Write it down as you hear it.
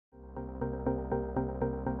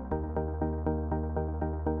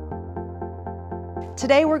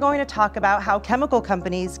Today we're going to talk about how chemical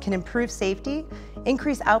companies can improve safety,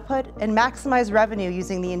 increase output, and maximize revenue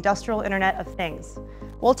using the industrial Internet of Things.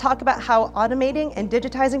 We'll talk about how automating and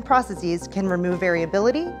digitizing processes can remove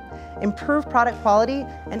variability, improve product quality,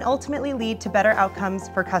 and ultimately lead to better outcomes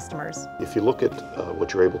for customers. If you look at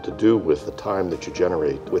what you're able to do with the time that you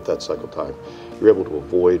generate with that cycle time, you're able to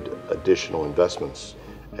avoid additional investments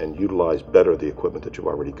and utilize better the equipment that you've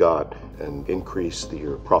already got and increase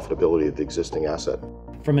your profitability of the existing asset.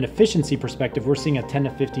 From an efficiency perspective, we're seeing a 10 to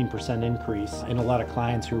 15% increase in a lot of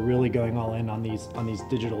clients who are really going all in on these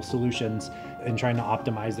digital solutions and trying to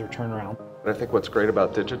optimize their turnaround. I think what's great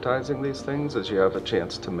about digitizing these things is you have a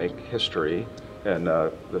chance to make history. And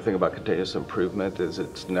the thing about continuous improvement is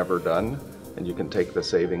it's never done, and you can take the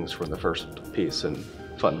savings from the first piece and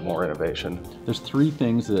fund more innovation. There's three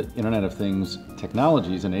things that Internet of Things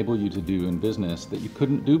technologies enable you to do in business that you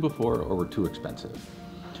couldn't do before or were too expensive.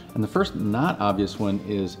 And the first not obvious one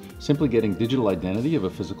is simply getting digital identity of a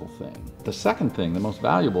physical thing. The second thing, the most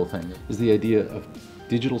valuable thing, is the idea of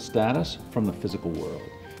digital status from the physical world.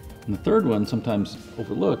 And the third one, sometimes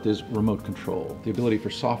overlooked, is remote control. The ability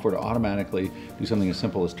for software to automatically do something as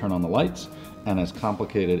simple as turn on the lights and as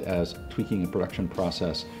complicated as tweaking a production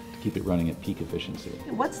process to keep it running at peak efficiency.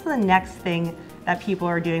 What's the next thing that people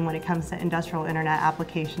are doing when it comes to industrial internet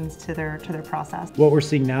applications to their process? What we're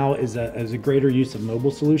seeing now is a greater use of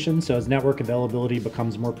mobile solutions. So as network availability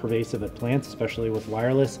becomes more pervasive at plants, especially with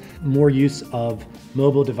wireless, more use of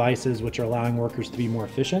mobile devices which are allowing workers to be more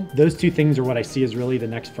efficient. Those two things are what I see as really the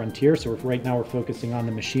next frontier. So right now we're focusing on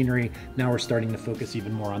the machinery. Now we're starting to focus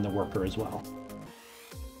even more on the worker as well.